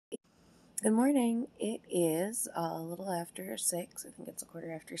Good morning. It is a little after 6. I think it's a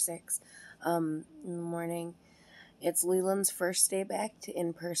quarter after 6 in the morning. It's Leelan's first day back to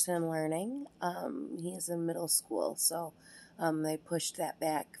in-person learning. He is in middle school, so they pushed that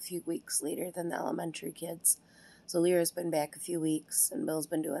back a few weeks later than the elementary kids. So Lyra's been back a few weeks, and Bill's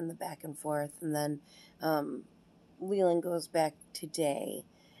been doing the back and forth, and then Leelan goes back today,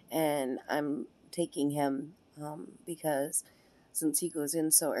 and I'm taking him because since he goes in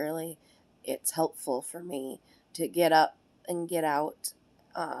so early, it's helpful for me to get up and get out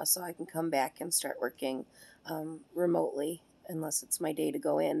so I can come back and start working remotely unless it's my day to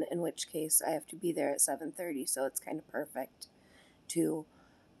go in which case I have to be there at 7:30, so it's kind of perfect to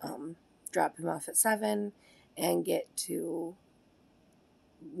drop him off at 7 and get to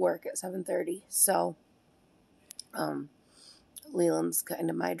work at 7:30. So Leland's kind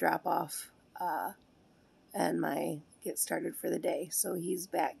of my drop off and my get started for the day. So he's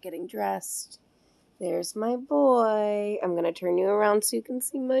back getting dressed. There's my boy. I'm going to turn you around so you can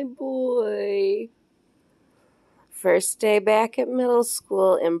see my boy. First day back at middle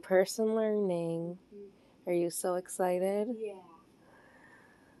school, in-person learning. Are you so excited? Yeah.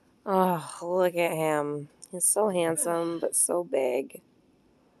 Oh, look at him. He's so handsome, but so big.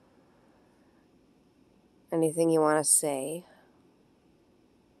 Anything you want to say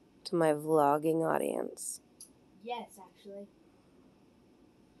to my vlogging audience? Yes, actually.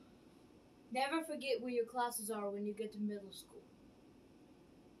 Never forget where your classes are when you get to middle school.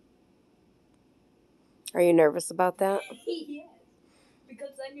 Are you nervous about that? Yes.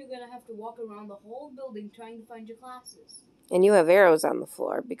 Because then you're going to have to walk around the whole building trying to find your classes. And you have arrows on the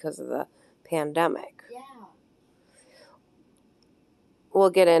floor because of the pandemic. Yeah. We'll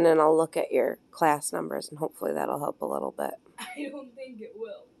get in and I'll look at your class numbers and hopefully that'll help a little bit. I don't think it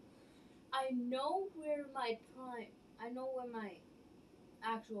will. I know where my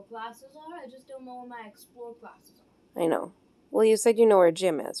actual classes are. I just don't know where my explore classes are. I know. Well, you said you know where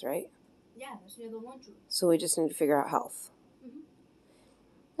gym is, right? Yeah, that's near the lunchroom. So we just need to figure out health. Mm-hmm.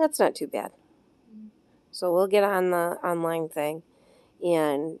 That's not too bad. Mm-hmm. So we'll get on the online thing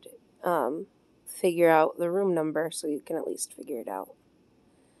and figure out the room number so you can at least figure it out.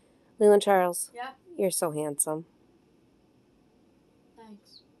 Leelan Charles. Yeah? You're so handsome.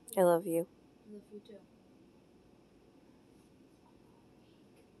 Thanks. I love you. I love you too.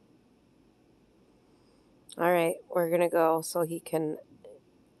 All right, we're going to go so he can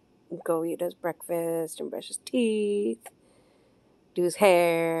go eat his breakfast and brush his teeth, do his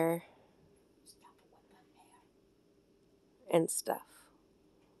hair, and stuff.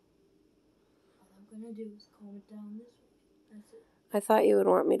 All I'm going to do is comb it down this way. That's it. I thought you would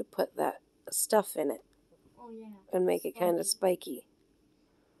want me to put that stuff in it. Oh, yeah. And make it kind of spiky.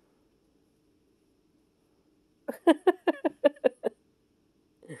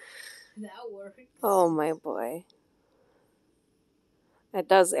 That works. Oh, my boy. That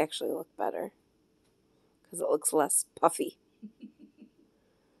does actually look better. Because it looks less puffy.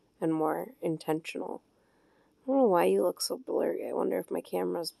 And more intentional. I don't know why you look so blurry. I wonder if my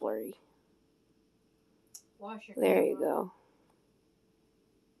camera's blurry. Wash your There camera. you go.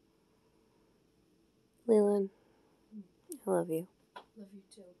 Leelan, I love you. Love you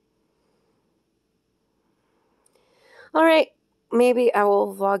too. All right. Maybe I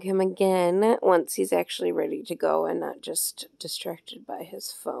will vlog him again once he's actually ready to go and not just distracted by his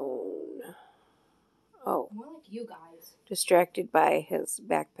phone. Oh. More like you guys. Distracted by his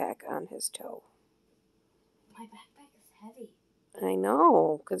backpack on his toe. My backpack is heavy. I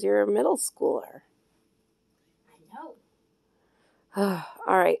know, because you're a middle schooler. I know.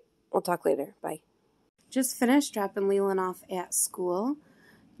 All right. We'll talk later. Bye. Just finished dropping Leelan off at school.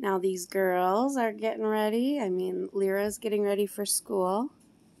 Now these girls are getting ready. I mean, Lyra's getting ready for school.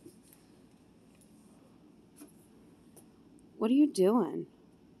 What are you doing?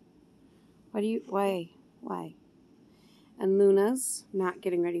 Why? And Luna's not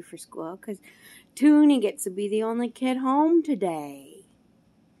getting ready for school because Toonie gets to be the only kid home today.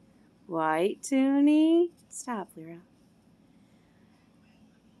 Right, Toonie? Stop, Lyra.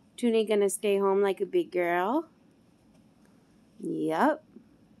 Toonie gonna stay home like a big girl? Yep.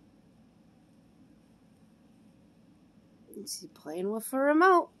 She's playing with her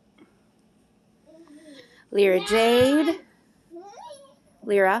remote. Lyra Jade.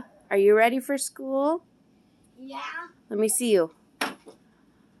 Lyra, are you ready for school? Yeah. Let me see you.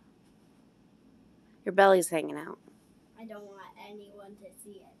 Your belly's hanging out. I don't want anyone to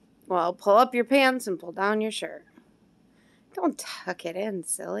see it. Well, pull up your pants and pull down your shirt. Don't tuck it in,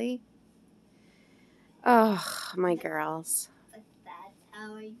 silly. Oh, my girls. But that's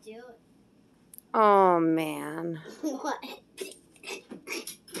how I do it. Oh, man. What?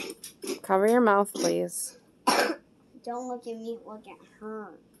 Cover your mouth, please. Don't look at me, look at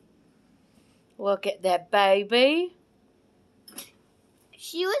her. Look at that baby.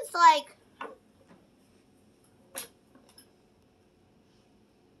 She was like...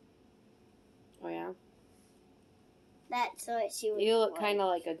 Oh, yeah? That's what she was You look like. kind of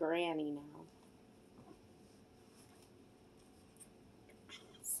like a granny now.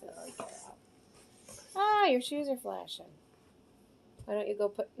 Silly girl. Ah, your shoes are flashing. Why don't you go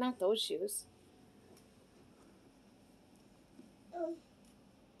put... Not those shoes.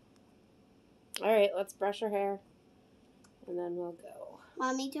 All right, let's brush her hair. And then we'll go.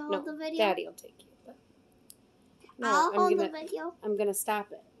 Want me to hold the video? Daddy will take you. But I'll hold the video. I'm going to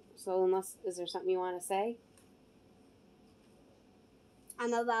stop it. So is there something you want to say?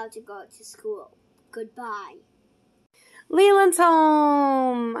 I'm about to go to school. Goodbye. Leelan's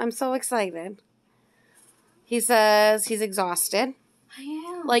home. I'm so excited. He says he's exhausted. I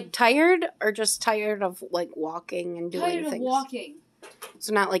am. Like tired or just tired of like walking and doing tired things? of walking.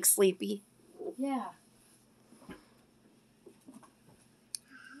 So not like sleepy. Yeah.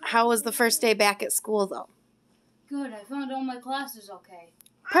 How was the first day back at school though? Good. I found all my classes okay.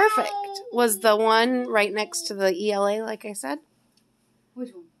 Perfect. Was the one right next to the ELA like I said?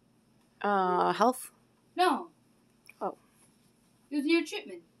 Which one? Health? No. Oh. It was near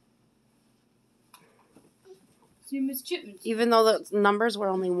Chipman. It's near Miss Chipman's. Even though the numbers were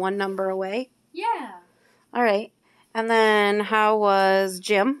only one number away? Yeah. All right. And then how was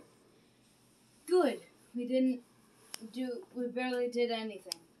gym? Good. We barely did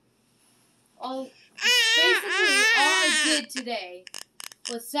anything. Basically, all I did today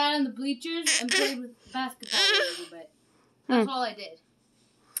was sat in the bleachers and played with basketball a little bit. That's all I did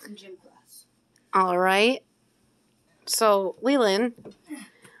in gym class. All right. So, Leelan,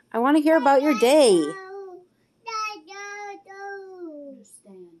 I want to hear about your day.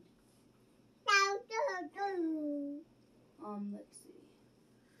 Understand. Let's see.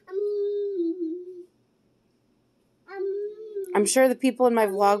 I'm sure the people in my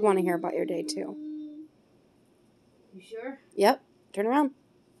vlog want to hear about your day too. You sure? Yep. Turn around.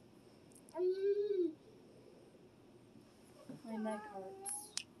 My neck hurts.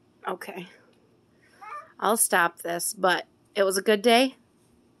 Okay. I'll stop this, but it was a good day?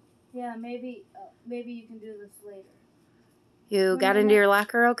 Yeah, maybe you can do this later. You got into your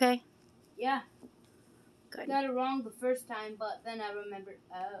locker okay? Yeah. Good. Got it wrong the first time, but then I remembered,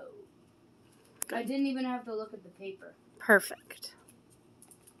 Good. I didn't even have to look at the paper. Perfect.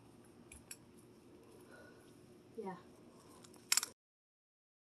 Yeah.